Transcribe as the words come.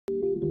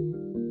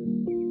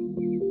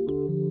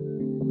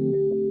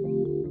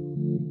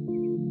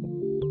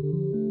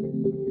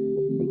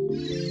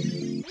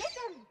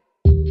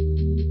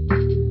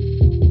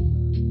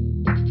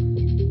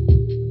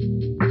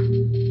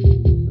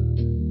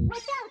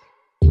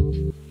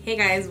Hey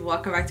guys,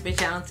 welcome back to my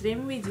channel. Today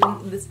I'm going to be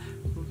doing this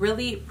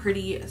really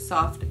pretty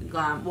soft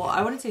glam. Well,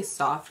 I wouldn't say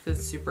soft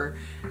because it's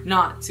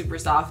not super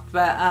soft,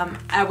 but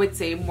I would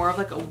say more of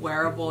like a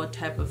wearable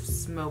type of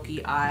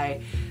smoky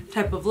eye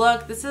type of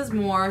look. This is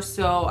more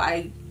so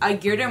I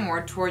geared it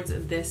more towards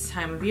this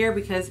time of year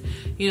because,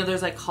 you know,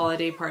 there's like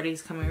holiday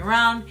parties coming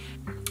around.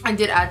 I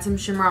did add some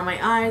shimmer on my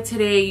eye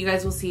today. You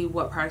guys will see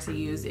what products I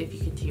use if you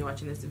continue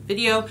watching this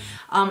video.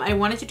 I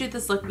wanted to do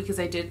this look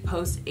because I did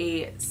post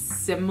a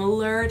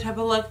similar type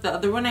of look. The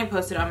other one I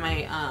posted on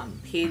my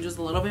page was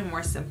a little bit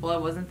more simple.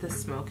 It wasn't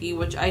this smoky,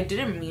 which I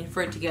didn't mean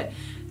for it to get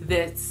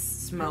this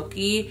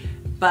smoky,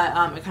 but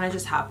it kind of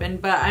just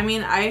happened. But I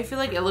mean, I feel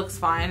like it looks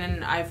fine,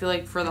 and I feel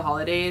like for the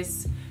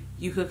holidays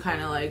you could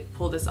kind of like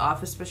pull this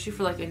off, especially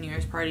for like a New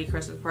Year's party,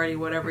 Christmas party,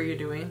 whatever you're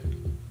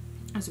doing.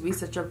 This would be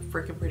such a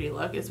freaking pretty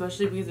look,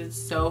 especially because it's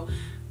so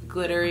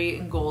glittery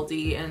and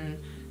goldy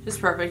and just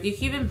perfect. You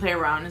can even play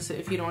around, so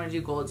if you don't want to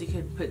do golds, you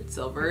could put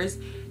silvers.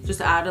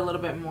 Just add a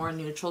little bit more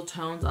neutral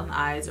tones on the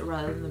eyes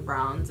rather than the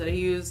browns that I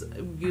use.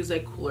 Use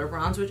like cooler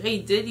browns, which I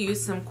did use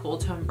some cool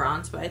tone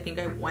browns, but I think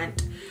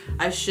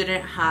I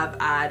shouldn't have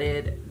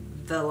added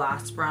the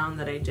last brown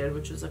that I did,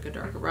 which was like a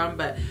darker brown.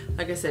 But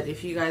like I said,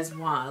 if you guys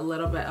want a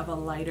little bit of a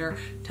lighter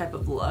type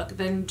of look,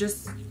 then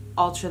just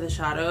alter the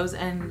shadows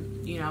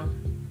and, you know,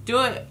 do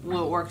it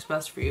what works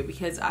best for you,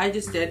 because I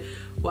just did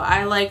what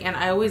I like, and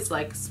I always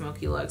like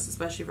smoky looks,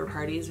 especially for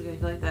parties, because I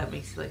feel like that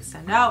makes you like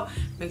stand out,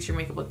 makes your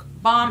makeup look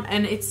bomb.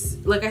 And it's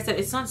like I said,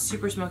 it's not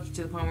super smoky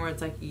to the point where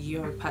it's like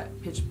you have a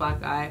pitch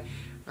black eye,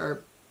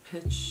 or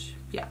pitch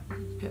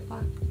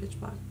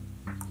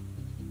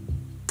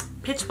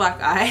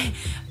black eye,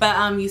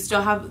 but you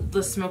still have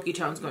the smoky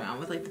tones going on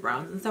with like the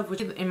browns and stuff, which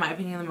is, in my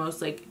opinion, the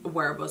most like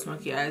wearable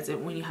smoky eyes.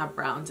 When you have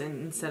browns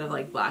and instead of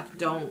like black, you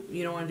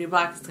don't want to do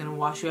black. It's gonna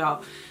wash you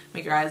out,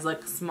 make your eyes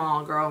look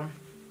small, girl.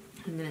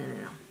 No.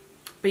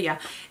 But yeah,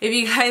 if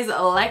you guys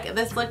like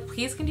this look,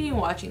 please continue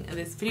watching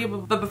this video.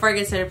 But before I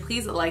get started,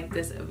 please like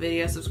this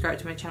video, subscribe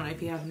to my channel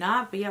if you have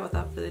not. But yeah,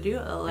 without further ado,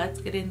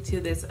 let's get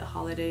into this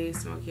holiday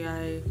smoky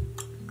eye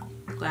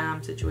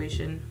glam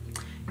situation.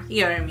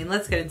 You know what I mean?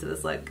 Let's get into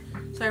this look.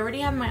 So I already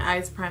have my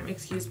eyes primed.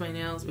 Excuse my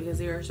nails because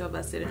they are so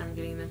busted, and I'm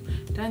getting them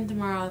done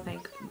tomorrow,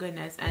 thank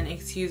goodness. And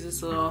excuse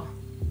this little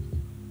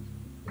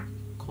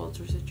cold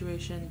sore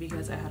situation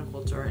because I had a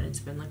cold sore and it's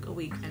been like a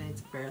week and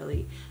it's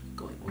barely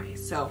going away.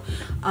 So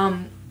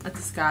it's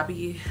a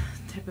scabby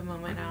type of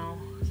moment now.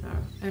 So,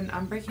 and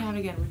I'm breaking out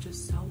again, which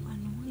is so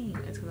annoying.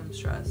 It's because I'm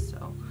stressed.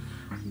 So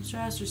I'm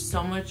stressed. There's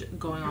so much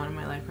going on in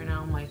my life right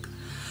now. I'm like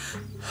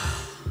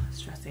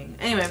stressing.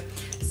 Anyway,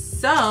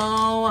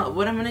 so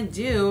what I'm gonna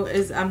do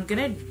is I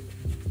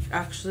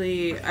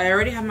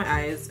already have my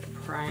eyes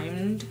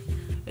primed.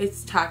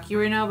 It's tacky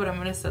right now, but I'm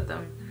gonna set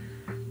them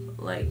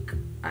like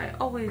I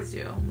always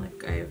do,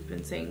 like I've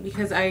been saying,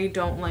 because I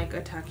don't like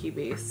a tacky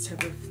base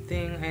type of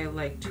thing. I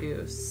like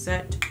to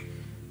set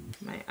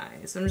my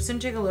eyes. I'm just gonna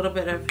take a little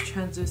bit of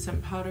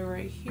translucent powder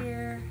right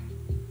here.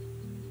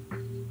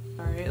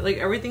 Alright, like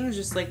everything's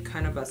just like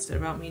kind of busted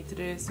about me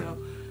today, so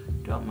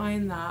don't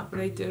mind that. But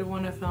I did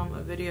want to film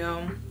a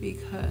video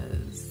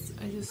because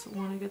I just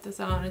want to get this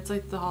out, and it's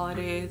like the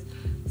holidays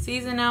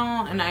season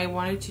now, and I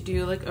wanted to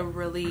do like a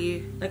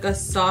really like a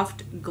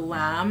soft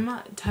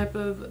glam type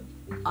of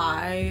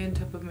eye and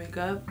type of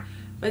makeup,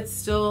 but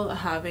still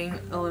having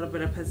a little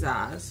bit of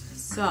pizzazz.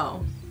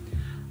 So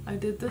I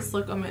did this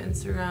look on my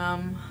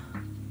Instagram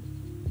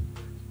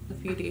a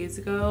few days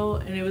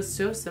ago, and it was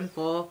so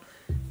simple,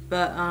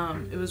 but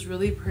it was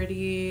really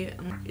pretty.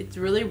 It's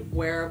really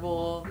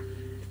wearable,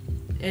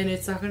 and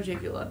it's not going to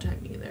take you a lot of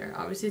time either.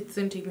 Obviously it's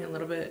going to take me a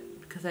little bit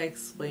because I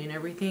explain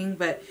everything,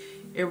 but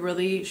it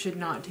really should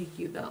not take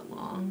you that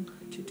long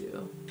to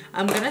do.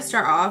 I'm going to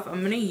start off, I'm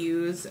going to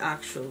use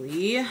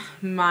actually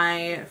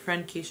my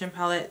Friendcation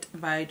palette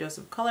by Dose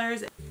of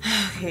Colors.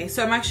 Okay,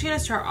 so I'm actually going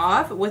to start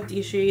off with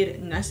the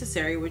shade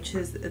Necessary, which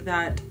is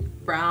that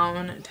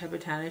brown type of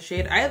tannish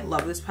shade. I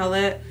love this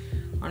palette.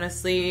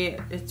 Honestly,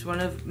 it's one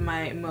of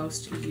my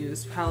most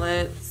used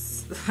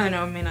palettes. I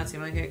know it may not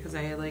seem like it because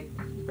I like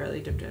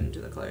barely dipped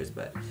into the colors,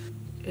 but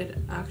it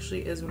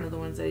actually is one of the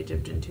ones that I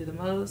dipped into the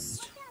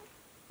most.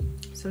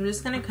 So I'm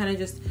just gonna kind of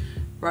just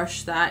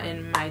brush that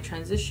in my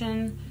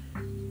transition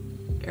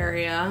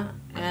area,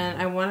 and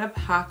I want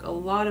to pack a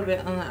lot of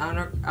it on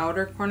the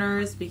outer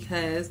corners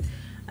because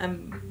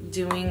I'm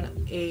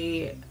doing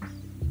a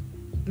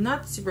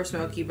not super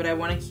smoky, but I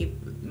want to keep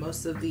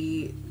most of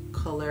the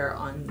color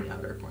on the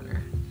outer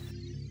corner.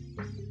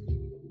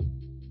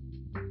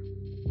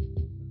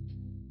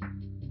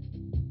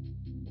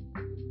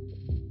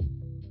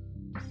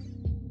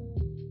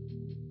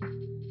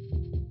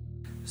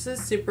 This is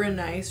a super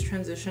nice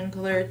transition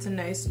color. It's a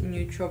nice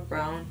neutral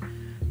brown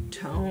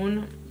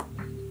tone,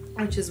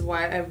 which is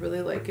why I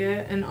really like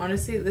it. And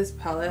honestly, this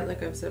palette,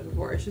 like I've said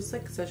before, it's just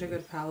like such a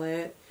good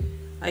palette.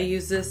 I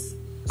use this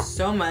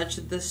so much.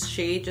 This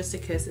shade Just a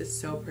Kiss is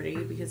so pretty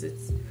because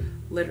it's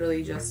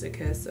literally just a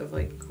kiss of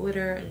like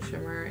glitter and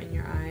shimmer in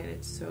your eye, and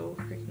it's so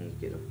freaking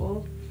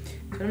beautiful.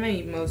 It's one of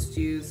my most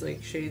used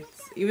like shades.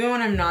 Even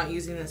when I'm not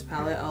using this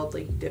palette, I'll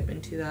like dip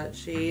into that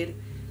shade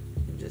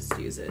and just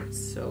use it.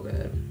 It's so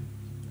good.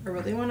 I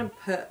really want to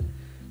put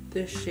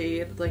this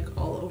shade like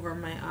all over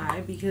my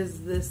eye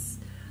because this,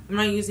 I'm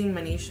not using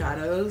many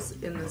shadows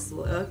in this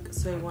look,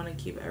 so I want to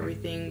keep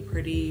everything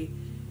pretty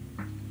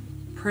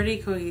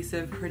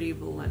cohesive, pretty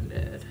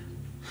blended.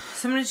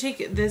 So I'm going to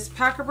take this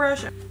packer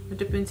brush, I'm going to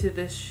dip into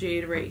this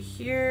shade right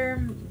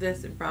here,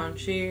 this brown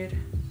shade,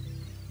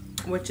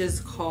 which is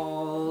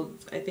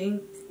called, I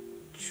think,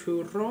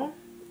 Churro.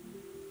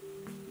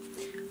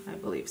 I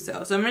believe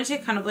so. So I'm going to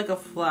take kind of like a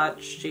flat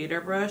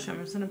shader brush.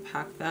 I'm just going to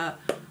pack that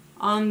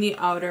on the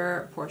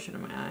outer portion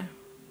of my eye.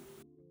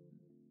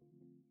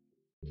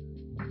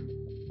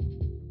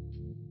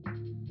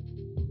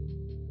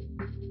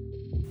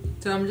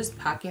 So I'm just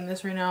packing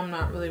this right now. I'm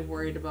not really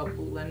worried about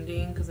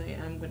blending because I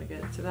am going to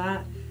get to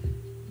that.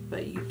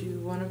 But you do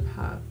want to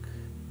pack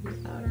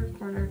the outer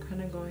corner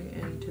kind of going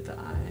into the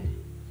eye.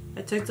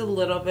 I took a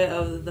little bit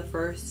of the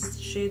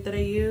first shade that I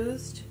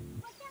used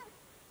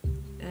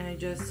and I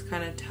just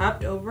kind of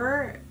tapped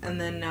over, and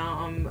then now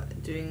I'm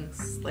doing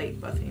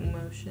slight buffing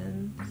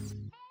motions.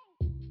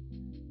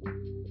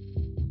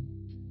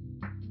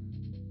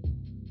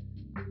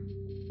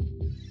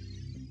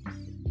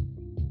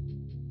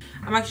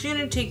 I'm actually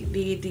going to take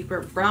the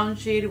deeper brown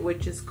shade,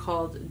 which is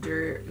called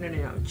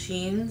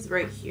Cheens,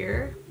 right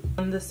here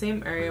on the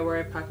same area where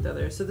I packed the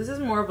other. So this is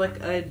more of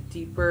like a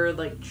deeper,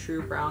 like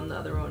true brown. The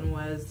other one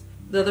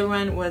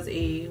was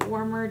a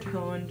warmer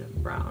toned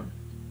brown.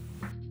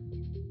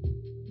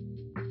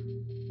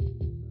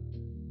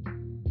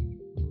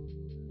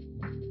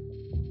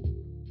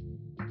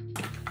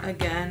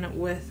 Again,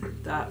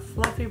 with that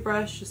fluffy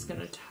brush, just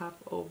gonna tap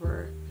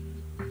over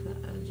the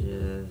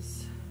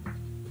edges.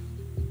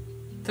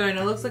 So I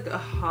know it looks like a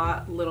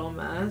hot little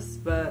mess,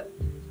 but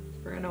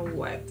we're gonna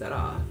wipe that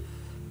off.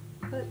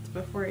 But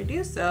before I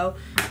do so,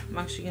 I'm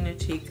actually gonna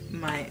take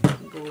my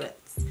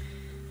glitz.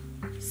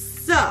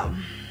 So,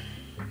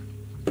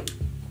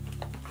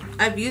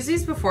 I've used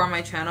these before on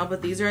my channel,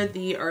 but these are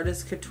the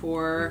Artist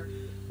Couture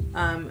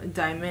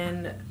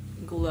Diamond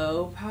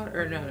Glow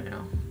Powder, or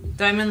no.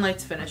 Diamond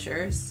Lights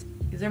Finishers.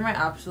 These are my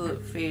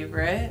absolute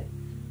favorite.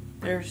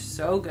 They're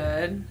so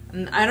good.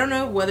 And I don't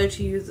know whether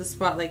to use the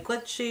Spotlight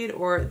Glitz shade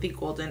or the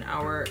Golden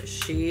Hour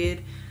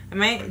shade. I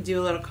might do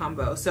a little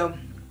combo. So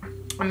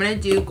I'm going to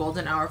do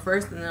Golden Hour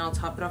first, and then I'll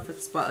top it off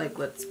with Spotlight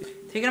Glitz.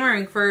 Taking my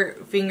ring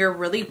finger,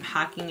 really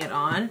packing it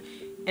on,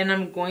 and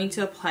I'm going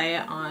to apply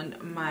it on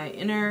my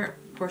inner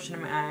portion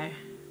of my eye.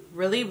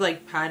 Really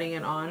like patting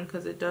it on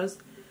because it does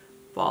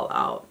fall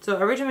out. So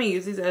every time I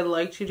use these, I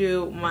like to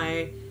do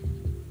my,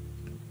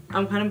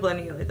 I'm kind of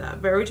blending it like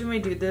that, but every time I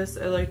do this,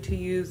 I like to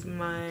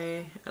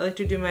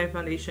do my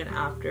foundation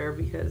after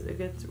because it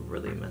gets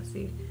really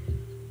messy.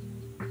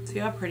 See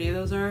how pretty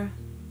those are?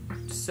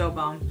 So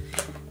bomb.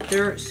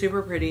 They're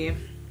super pretty.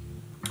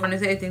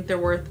 Honestly, I think they're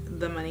worth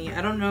the money.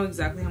 I don't know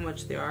exactly how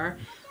much they are.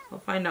 I'll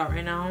find out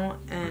right now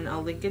and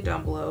I'll link it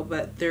down below,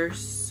 but they're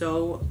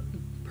so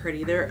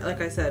pretty. They're, like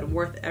I said,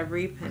 worth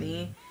every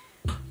penny.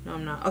 No,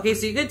 I'm not. Okay,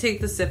 so you could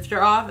take the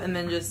sifter off and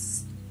then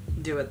just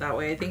do it that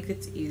way. I think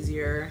it's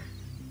easier.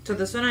 So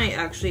this one I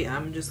actually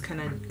am just kind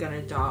of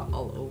gonna dot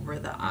all over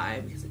the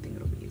eye because I think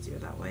it'll be easier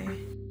that way.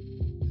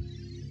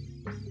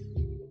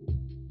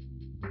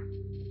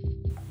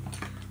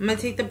 I'm gonna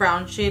take the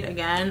brown shade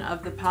again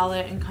of the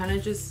palette and kind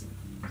of just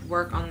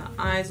work on the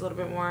eyes a little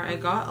bit more. I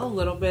got a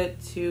little bit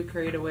too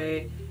carried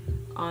away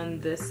on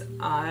this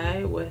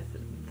eye with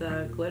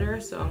the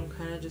glitter, so I'm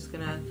kind of just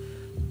gonna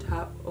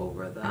tap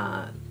over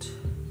that.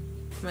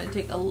 I'm going to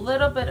take a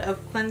little bit of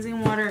cleansing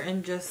water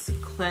and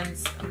just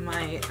cleanse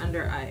my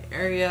under eye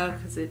area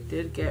because it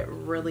did get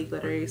really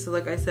glittery. So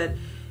like I said,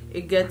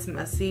 it gets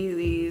messy,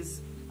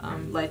 these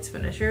lights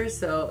finishers,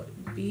 so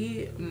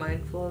be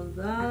mindful of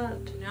that.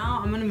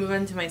 Now I'm going to move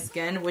on to my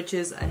skin, which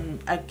is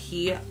a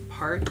key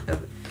part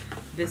of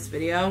this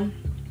video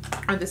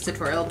or this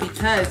tutorial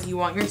because you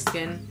want your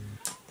skin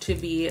to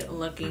be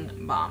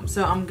looking bomb.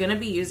 So I'm going to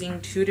be using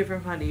two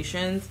different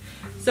foundations.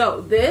 So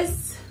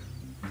this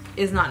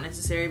is not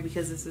necessary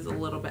because this is a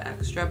little bit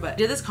extra, but I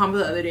did this combo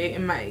the other day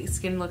and my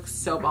skin looks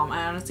so bomb.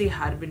 I honestly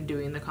had been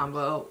doing the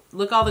combo.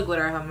 Look all the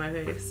glitter I have on my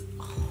face.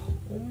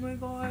 Oh my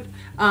god.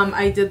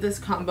 I did this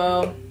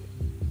combo,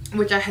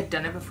 which I had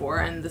done it before,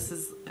 and this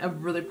is a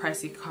really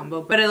pricey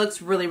combo, but it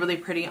looks really, really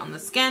pretty on the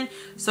skin.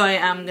 So I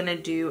am gonna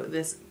do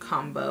this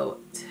combo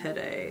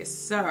today.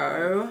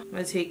 So I'm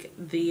gonna take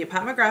the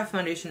Pat McGrath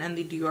foundation and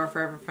the Dior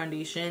Forever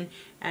foundation,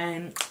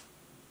 and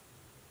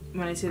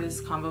when I say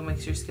this combo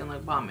makes your skin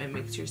look bomb, it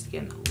makes your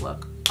skin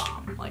look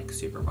bomb, like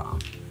super bomb.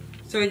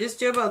 So I just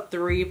do about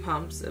 3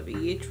 pumps of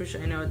each, which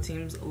I know it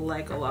seems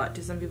like a lot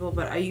to some people,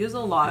 but I use a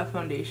lot of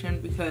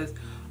foundation because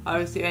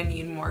obviously I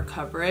need more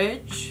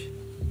coverage.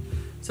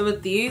 So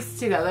with these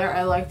together,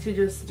 I like to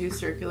just do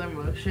circular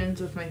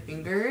motions with my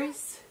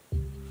fingers.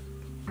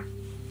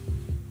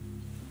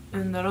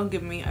 And that'll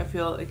give me, I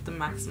feel like, the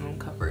maximum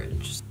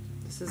coverage.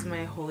 This is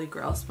my Holy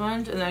Grail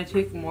sponge, and then I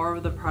take more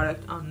of the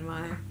product on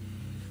my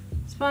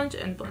sponge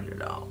and blend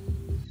it out.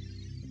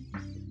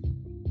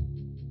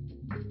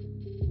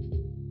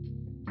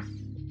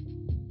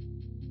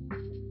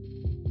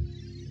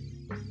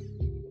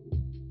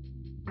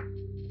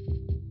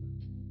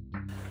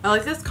 I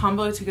like this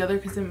combo together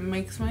because it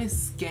makes my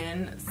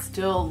skin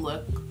still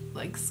look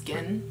like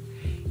skin.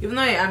 Even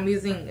though I am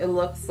using, it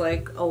looks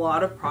like a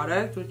lot of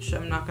product, which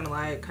I'm not gonna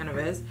lie, it kind of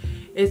is.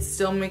 It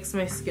still makes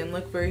my skin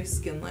look very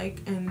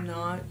skin-like and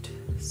not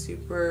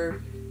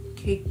super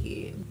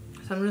cakey.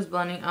 So I'm just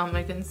blending out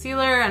my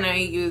concealer, and I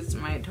used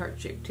my Tarte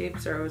Shape Tape,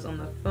 so I was on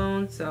the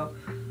phone, so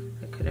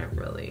I couldn't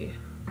really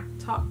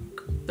talk.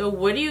 So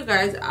what are you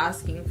guys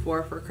asking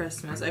for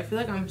Christmas? I feel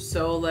like I'm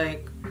so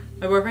like,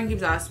 my boyfriend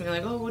keeps asking me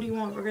like, oh, what do you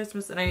want for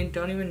Christmas? And I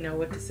don't even know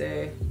what to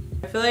say.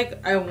 I feel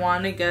like I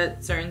want to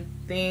get certain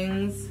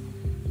things,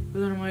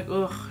 but then I'm like,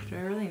 ugh, do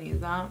I really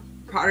need that?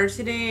 Powder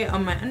today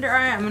on my under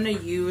eye, I'm going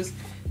to use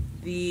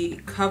the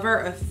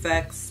Cover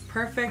FX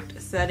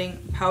Perfect Setting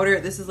Powder.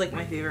 This is like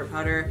my favorite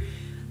powder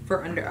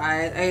for under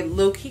eyes. I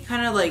low-key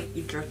kind of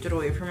like drifted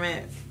away from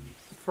it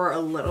for a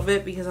little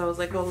bit because I was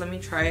like, oh, let me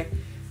try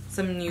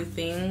some new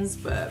things,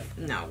 but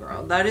no,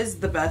 girl, that is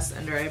the best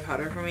under eye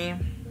powder for me.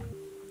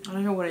 I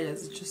don't know what it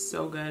is, it's just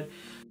so good.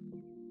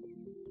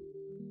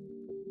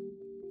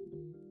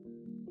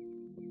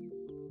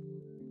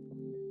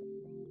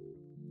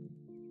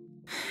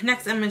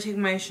 Next, I'm gonna take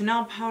my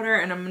Chanel powder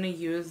and I'm gonna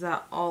use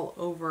that all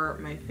over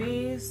my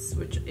face,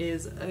 which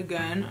is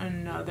again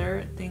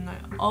another thing I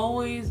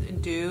always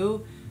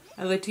do.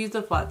 I like to use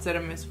the flat side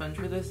of my sponge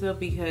for this though,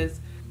 because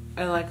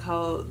I like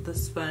how the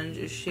sponge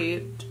is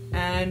shaped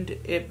and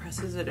it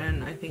presses it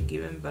in, I think,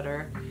 even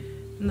better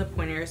than the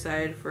pointier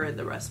side for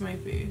the rest of my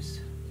face.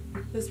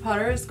 This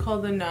powder is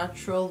called the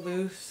Natural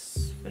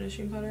Loose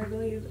Finishing Powder, I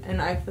believe, and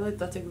I feel like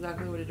that's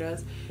exactly what it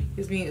does. It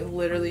gives me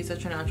literally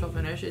such a natural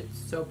finish. It's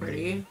so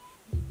pretty.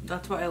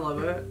 That's why I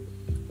love it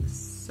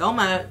so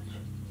much.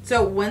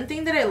 So one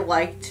thing that I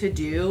like to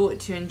do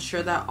to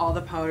ensure that all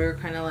the powder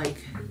kind of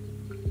like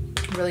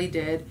really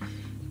did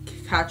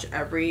catch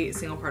every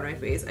single part of my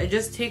face, I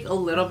just take a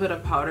little bit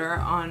of powder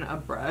on a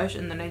brush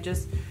and then I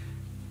just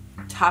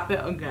tap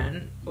it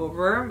again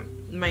over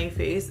my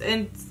face.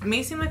 And it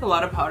may seem like a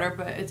lot of powder,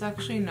 but it's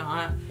actually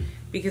not,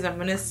 because I'm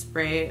gonna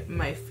spray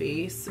my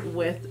face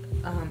with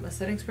a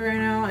setting spray right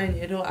now, and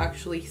it'll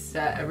actually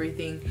set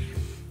everything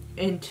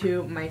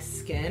into my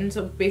skin.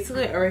 So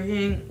basically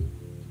everything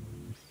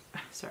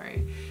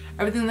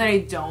that I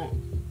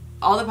don't,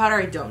 all the powder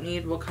I don't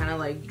need will kind of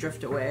like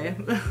drift away,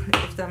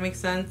 if that makes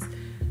sense.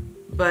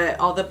 But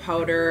all the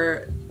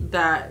powder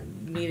that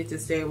needed to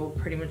stay will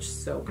pretty much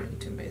soak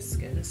into my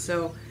skin.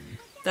 So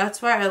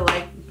that's why I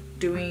like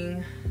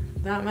doing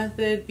that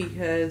method,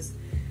 because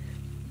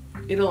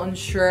it'll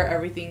ensure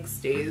everything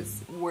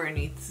stays where it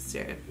needs to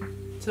stay.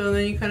 So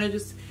then you kind of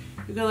just,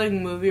 you can like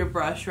move your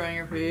brush around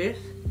your face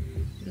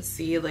and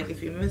see like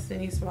if you missed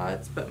any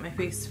spots, but my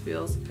face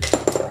feels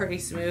pretty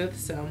smooth,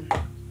 so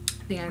I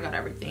think I got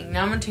everything.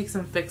 Now I'm gonna take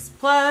some Fix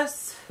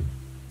Plus.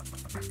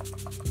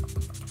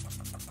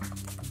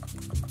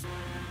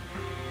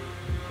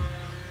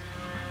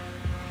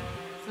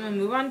 I'm gonna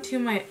move on to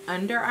my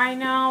under eye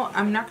now.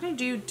 I'm not gonna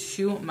do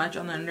too much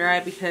on the under eye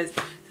because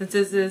since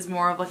this is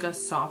more of like a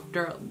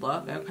softer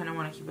look, I kind of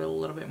want to keep it a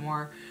little bit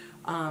more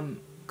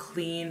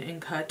clean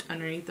and cut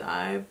underneath the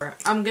eye.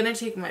 I'm gonna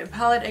take my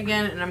palette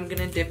again and I'm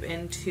gonna dip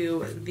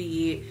into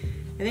the,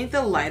 I think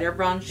the lighter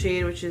brown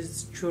shade, which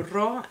is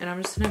Churro, and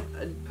I'm just gonna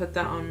put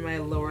that on my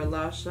lower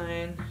lash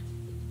line.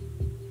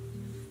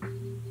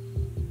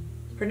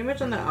 Pretty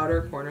much on the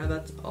outer corner,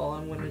 that's all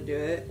I'm gonna do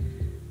it.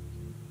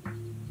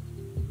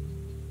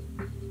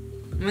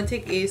 I'm gonna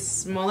take a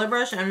smaller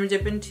brush and I'm gonna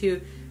dip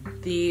into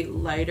the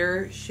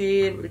lighter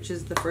shade, which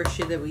is the first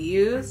shade that we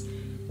used,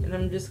 and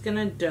I'm just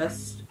gonna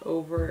dust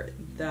over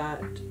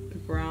that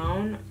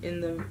brown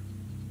in the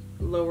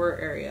lower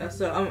area.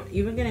 So I'm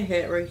even gonna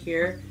hit right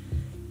here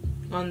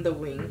on the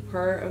wing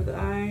part of the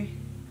eye.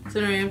 So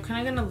anyway, I'm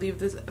kind of gonna leave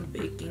this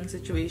baking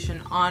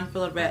situation on for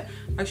a little bit.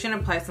 I'm actually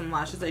gonna apply some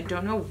lashes. I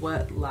don't know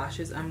what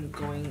lashes I'm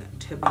going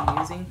to be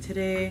using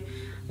today.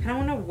 I kind of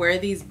want to wear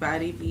these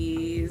Baddie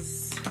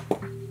Bees,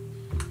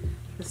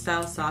 the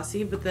style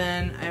Saucy, but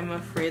then I'm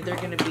afraid they're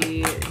gonna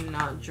be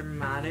not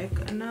dramatic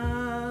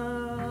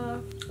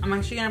enough. I'm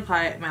actually gonna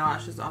apply my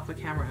lashes off the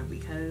camera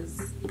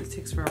because it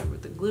takes forever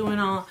with the glue and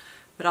all,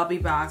 but I'll be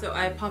back. So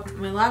I popped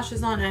my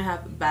lashes on and I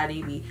have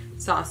Baddie Bee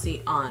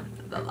Saucy on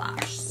the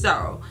lash.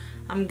 So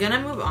I'm gonna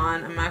move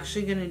on. I'm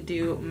actually gonna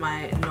do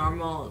my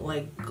normal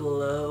like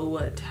glow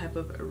type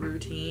of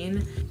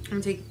routine. I'm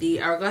gonna take the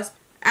Hourglass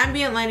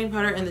Ambient Lighting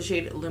Powder in the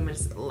shade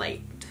Luminous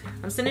Light.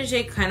 I'm just gonna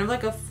take kind of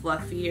like a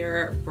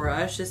fluffier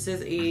brush. This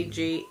is a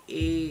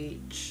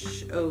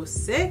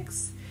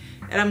JH06,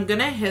 and I'm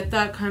gonna hit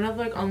that kind of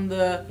like on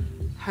the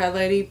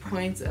highlighty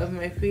points of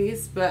my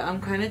face, but I'm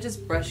kind of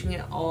just brushing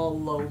it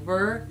all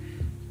over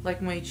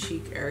like my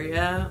cheek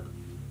area,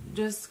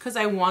 just because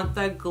I want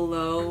that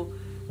glow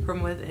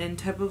from within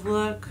type of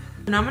look.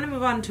 Now I'm gonna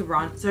move on to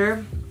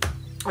bronzer.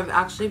 I've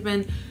actually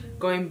been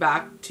going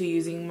back to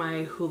using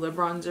my Hoola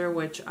bronzer,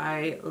 which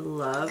I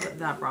love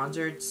that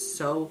bronzer. It's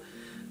so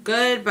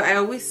good, but I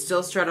always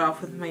still start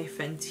off with my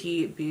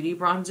Fenty Beauty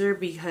bronzer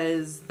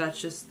because that's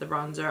just the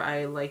bronzer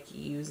I like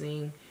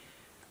using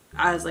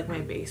as like my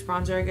base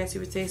bronzer, I guess you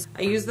would say. So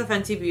I use the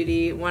Fenty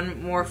Beauty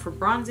one more for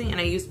bronzing, and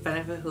I use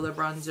Benefit Hoola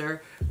bronzer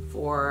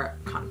for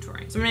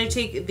contouring. So I'm going to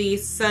take the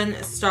Sun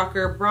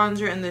Stalker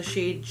bronzer in the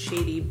shade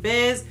Shady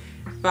Biz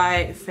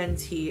by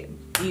Fenty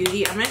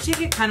Beauty. I'm going to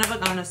take it kind of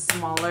like on a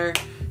smaller,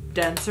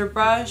 denser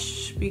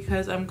brush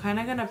because I'm kind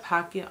of going to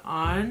pack it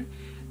on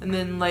and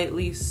then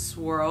lightly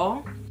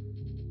swirl.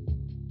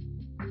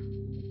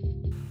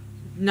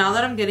 Now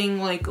that I'm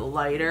getting like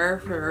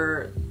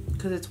lighter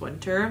because it's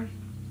winter,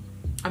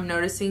 I'm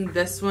noticing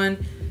this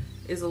one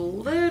is a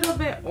little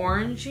bit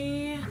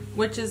orangey,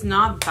 which is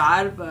not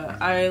bad,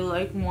 but I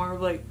like more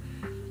of like,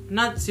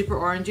 not super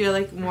orangey, I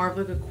like more of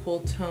like a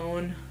cool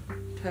tone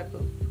type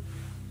of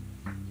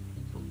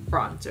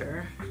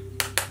bronzer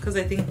because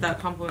I think that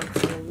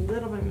complements it a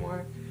little bit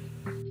more.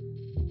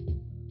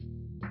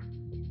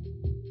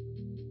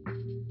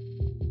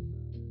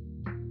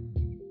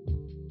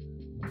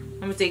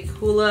 I'm gonna take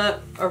Hoola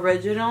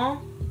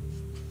Original.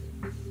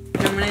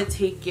 I'm gonna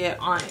take it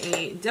on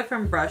a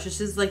different brush.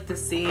 This is like the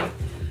same.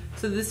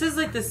 So this is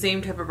like the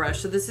same type of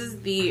brush. So this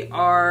is the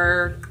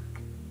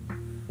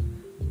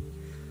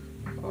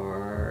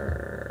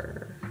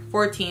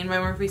R14 by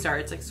Morphe.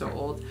 Sorry, it's like so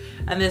old.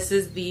 And this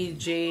is the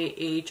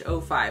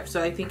JH05.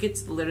 So I think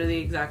it's literally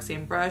the exact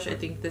same brush. I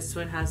think this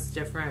one has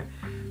different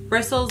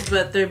bristles,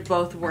 but they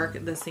both work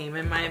the same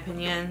in my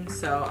opinion.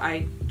 So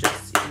I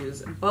just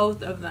use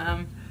both of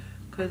them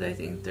because I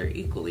think they're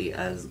equally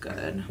as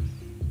good.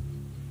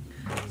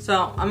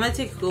 So I'm going to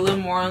take Hoola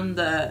more on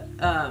the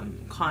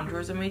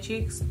contours of my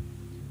cheeks.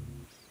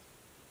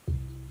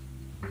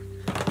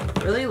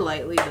 Really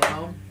lightly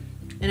though.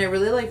 And I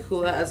really like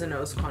Hoola as a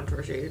nose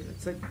contour shade.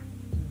 It's like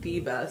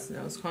the best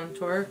nose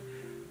contour.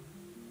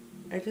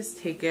 I just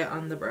take it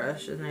on the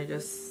brush and I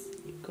just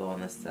go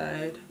on the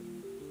side.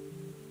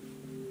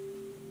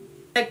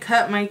 I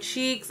cut my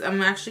cheeks.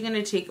 I'm actually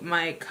going to take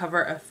my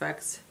Cover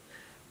FX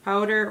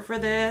powder for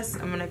this.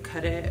 I'm gonna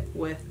cut it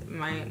with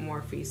my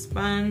Morphe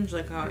sponge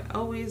like how I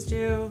always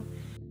do.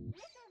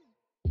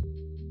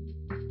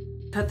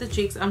 Cut the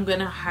cheeks. I'm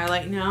gonna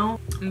highlight now.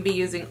 I'm gonna be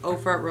using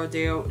Ofra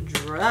Rodeo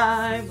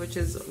Drive, which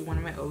is one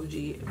of my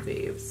OG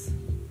faves.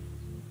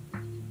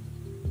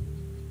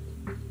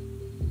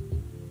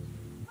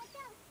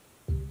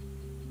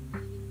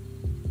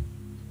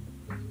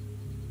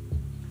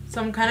 So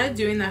I'm kind of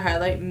doing the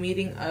highlight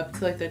meeting up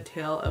to like the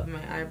tail of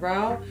my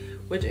eyebrow,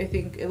 which I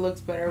think it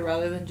looks better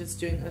rather than just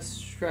doing a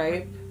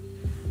stripe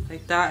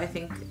like that. I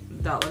think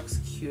that looks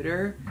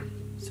cuter.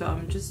 So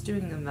I'm just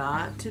doing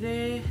that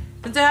today.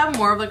 Since I have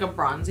more of like a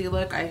bronzy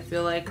look, I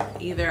feel like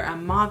either a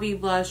mauve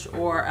blush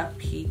or a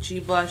peachy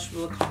blush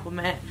will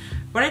complement.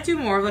 But I do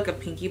more of like a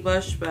pinky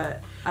blush,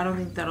 but I don't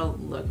think that'll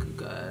look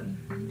good.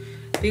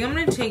 I think I'm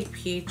gonna take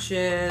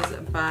Peaches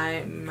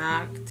by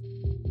MAC.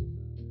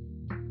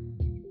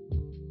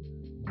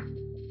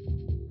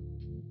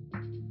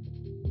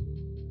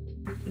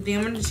 I think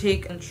I'm going to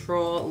take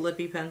Control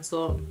Lippy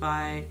Pencil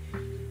by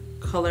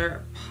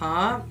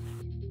ColourPop.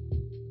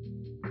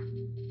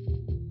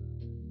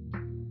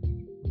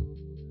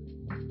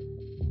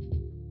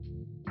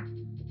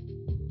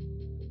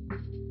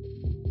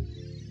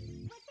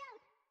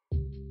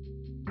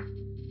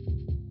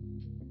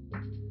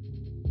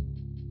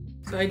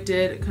 So I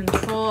did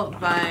Control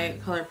by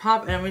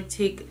ColourPop, and I'm going to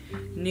take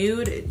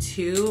Nude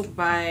 2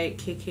 by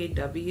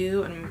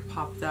KKW, and I'm going to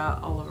pop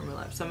that all over my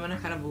lips. So I'm going to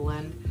kind of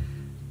blend.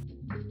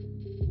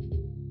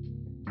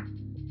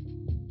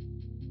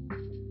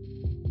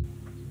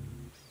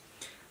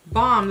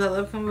 Bomb! That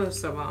lip combo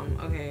is so bomb.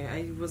 Okay,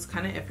 I was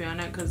kind of iffy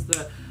on it because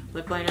the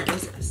lip liner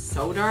is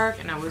so dark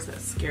and I was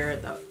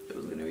scared that it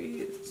was going to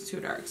be too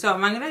dark. So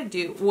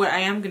what I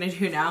am going to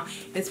do now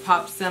is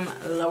pop some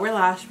lower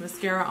lash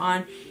mascara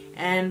on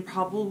and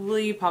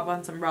probably pop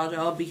on some brow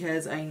gel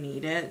because I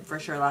need it for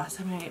sure. Last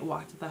time I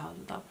walked out the house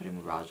without putting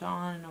my brow gel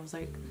on and I was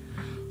like,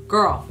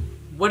 girl,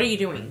 what are you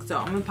doing? So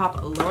I'm going to pop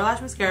a lower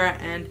lash mascara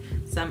and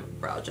some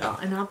brow gel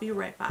and I'll be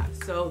right back.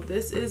 So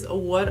this is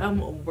what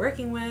I'm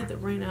working with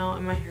right now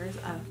and my hair is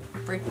a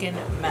freaking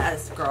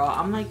mess, girl.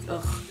 I'm like,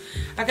 ugh.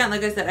 Like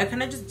I said, I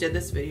kind of just did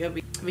this video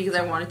because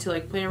I wanted to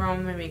like play around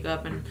with my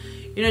makeup and,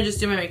 you know, just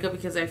do my makeup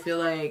because I feel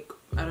like,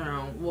 I don't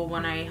know, well,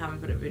 when I haven't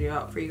put a video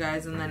out for you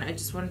guys, and then I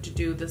just wanted to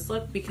do this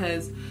look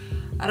because,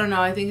 I don't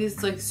know, I think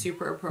it's like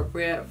super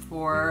appropriate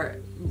for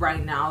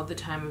right now, the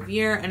time of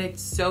year, and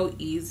it's so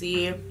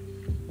easy.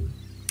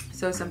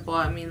 So simple.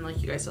 I mean, like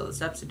you guys saw the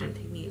steps, it didn't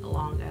take me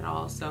long at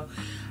all. So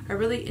I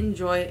really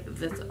enjoy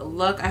this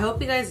look. I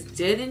hope you guys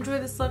did enjoy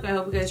this look. I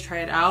hope you guys try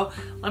it out.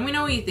 Let me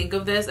know what you think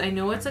of this. I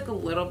know it's like a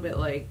little bit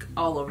like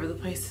all over the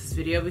place, this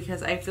video,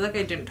 because I feel like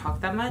I didn't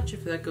talk that much. I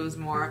feel like it was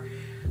more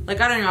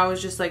like, I don't know, I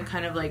was just like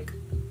kind of like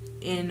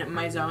in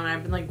my zone.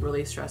 I've been like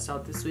really stressed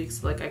out this week,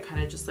 so like I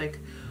kind of just like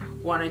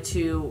wanted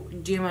to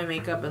do my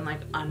makeup and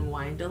like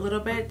unwind a little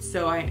bit.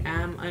 So I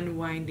am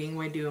unwinding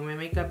while doing my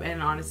makeup,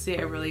 and honestly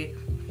I really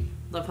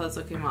love how this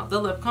look came out. The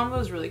lip combo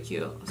is really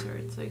cute.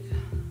 Sorry, it's like,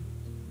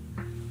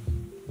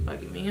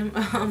 bugging me.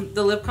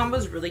 The lip combo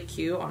is really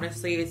cute,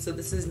 honestly. So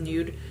this is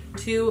Nude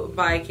 2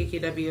 by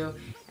KKW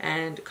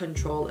and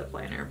Control Lip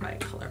Liner by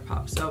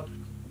ColourPop. So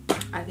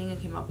I think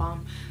it came out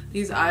bomb.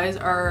 These eyes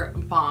are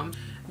bomb.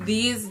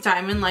 These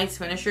Diamond Lights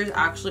finishers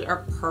actually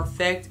are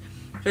perfect,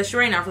 especially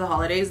right now for the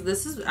holidays.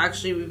 This is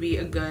actually would be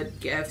a good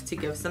gift to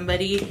give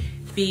somebody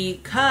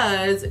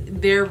because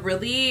they're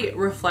really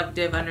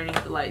reflective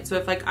underneath the light. So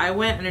if like I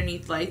went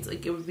underneath lights,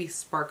 like it would be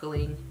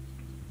sparkling,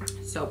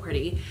 so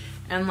pretty.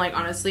 And like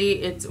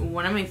honestly, it's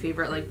one of my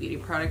favorite like beauty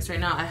products right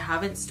now. I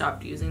haven't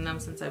stopped using them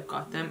since I've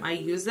got them. I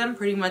use them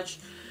pretty much,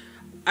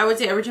 I would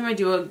say every time I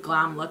do a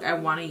glam look, I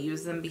want to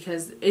use them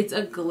because it's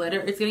a glitter.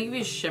 It's gonna give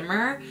you a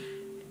shimmer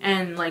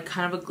and like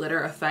kind of a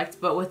glitter effect,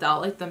 but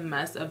without like the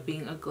mess of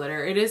being a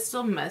glitter. It is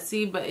still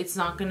messy, but it's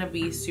not gonna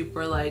be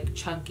super like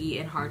chunky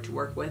and hard to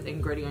work with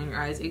and gritty on your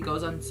eyes. It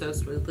goes on so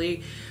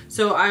smoothly.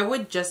 So I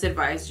would just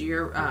advise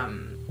your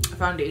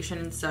foundation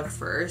and stuff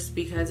first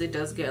because it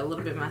does get a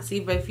little bit messy.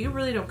 But if you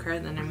really don't care,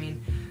 then I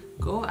mean,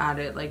 go at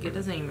it. Like it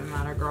doesn't even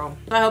matter, girl.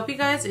 So I hope you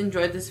guys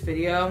enjoyed this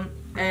video,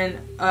 and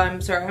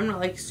I'm sorry I'm not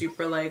like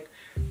super like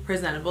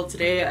presentable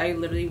today. I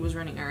literally was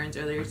running errands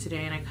earlier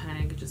today and I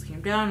kind of just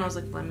came down and I was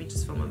like, let me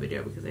just film a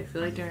video because I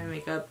feel like doing my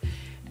makeup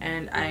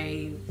and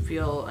I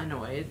feel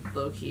annoyed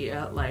low-key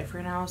at life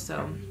right now.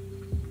 So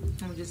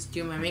I'm just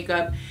doing my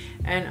makeup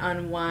and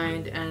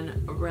unwind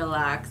and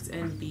relax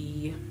and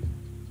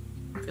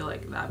feel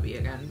like that be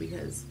again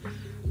because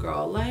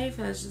girl, life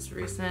has just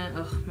recent.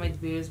 Ugh, my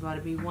debut is about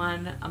to be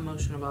one.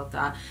 Emotional about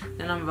that.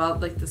 Then I'm about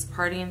like this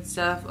party and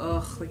stuff.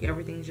 Ugh, like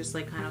everything's just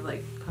like kind of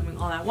like coming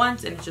all at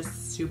once and it's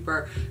just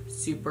super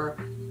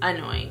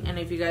annoying. And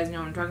if you guys know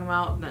what I'm talking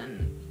about,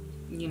 then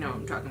you know what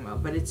I'm talking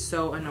about. But it's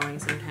so annoying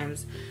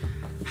sometimes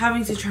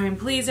having to try and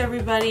please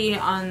everybody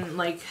on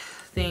like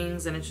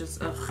things, and it's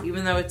just ugh,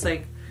 even though it's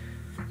like,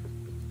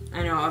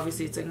 I know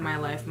obviously it's like my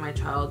life, my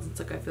child, it's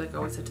like I feel like I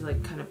always have to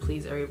like kind of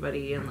please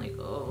everybody and like,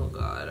 oh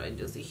god, I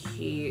just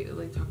hate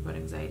like talk about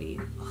anxiety.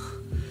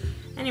 Ugh.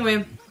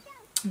 Anyway,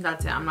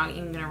 that's it. I'm not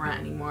even gonna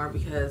rant anymore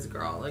because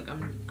girl, like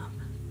I'm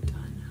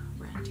done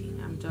ranting.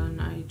 I'm done.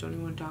 I don't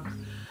even want to talk.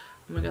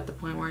 I'm like at the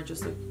point where I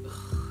just like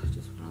ugh, I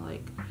just want to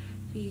like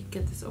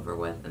get this over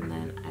with, and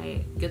then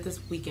I get this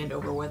weekend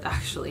over with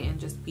actually and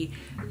just be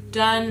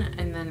done,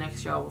 and then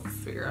next year I'll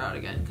figure it out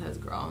again because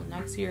girl,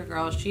 next year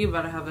girl, she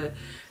about to have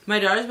my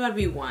daughter's about to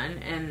be 1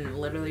 and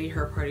literally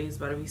her party is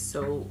about to be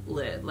so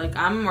lit. Like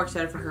I'm more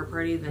excited for her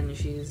party than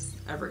she's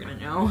ever gonna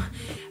know.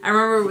 I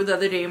remember the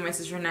other day my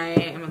sister and I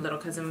and my little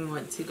cousin, we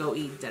went to go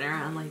eat dinner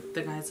and like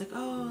the guy's like,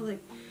 oh,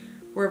 like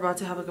we're about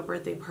to have like a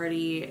birthday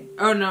party.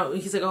 Oh no,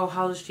 he's like, oh,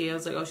 how old is she? I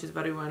was like, oh, she's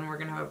about to be 1, we're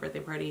gonna have a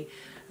birthday party.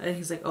 And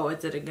he's like, oh,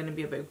 is it gonna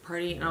be a big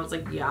party? And I was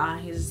like, yeah.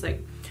 He's just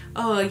like,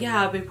 oh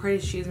yeah, a big party,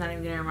 she's not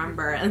even gonna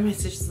remember. And my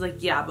sister's like,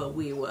 yeah, but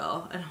we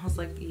will. And I was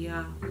like,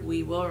 yeah,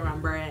 we will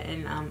remember it.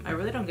 And I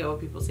really don't get what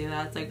people say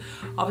that. It's like,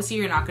 obviously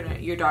you're not gonna,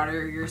 your daughter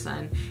or your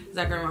son is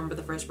not gonna remember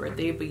the first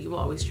birthday, but you will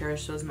always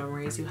cherish those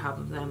memories you have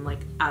of them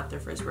like at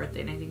their first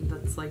birthday. And I think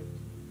that's like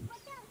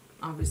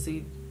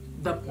obviously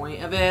the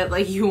point of it.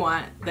 Like you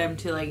want them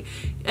to like,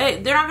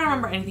 they're not gonna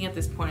remember anything at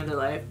this point of their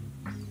life,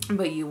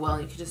 but you will.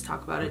 You can just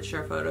talk about it,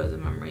 share photos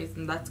and memories,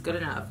 and that's good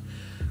enough.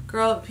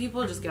 Girl,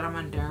 people just get on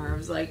my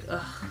nerves, like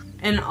ugh.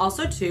 And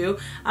also too,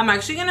 I'm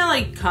actually gonna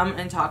like come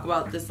and talk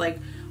about this like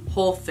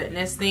whole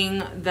fitness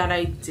thing that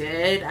I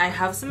did. I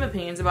have some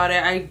opinions about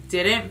it. I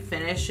didn't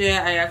finish it.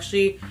 I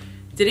actually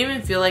didn't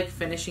even feel like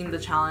finishing the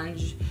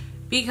challenge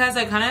because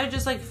I kind of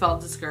just like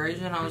felt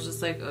discouraged and I was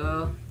just like,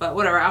 oh, but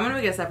whatever. I'm gonna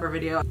make a separate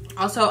video.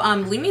 Also,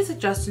 leave me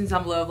suggestions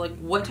down below of like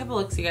what type of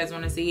looks you guys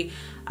want to see.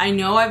 I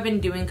know I've been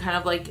doing kind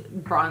of like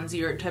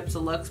bronzier types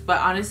of looks, but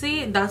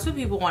honestly, that's what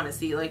people want to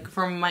see. Like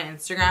from my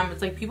Instagram,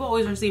 it's like people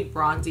always want to see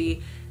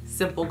bronzy,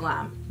 simple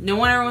glam. No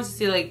one ever wants to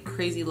see like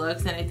crazy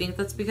looks, and I think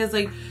that's because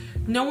like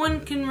no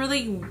one can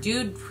really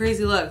do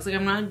crazy looks. Like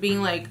I'm not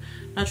being like,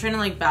 not trying to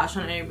like bash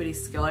on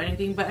anybody's skill or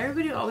anything, but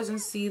everybody always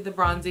wants to see the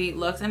bronzy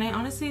looks, and I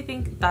honestly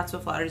think that's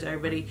what flatters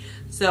everybody.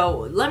 So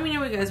let me know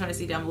what you guys want to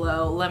see down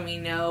below. Let me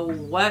know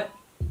what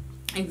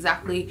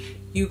exactly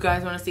you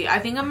guys want to see. I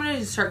think I'm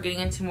gonna start getting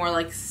into more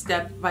like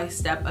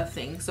step-by-step of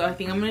things. So I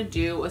think I'm gonna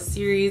do a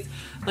series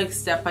like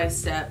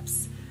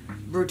step-by-steps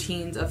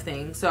routines of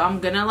things. So I'm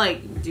gonna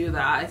like do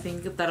that. I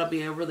think that'll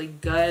be a really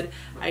good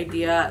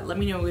idea. Let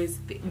me know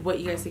what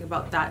you guys think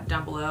about that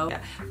down below. Yeah,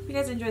 hope you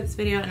guys enjoyed this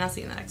video, and I'll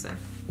see you in the next one.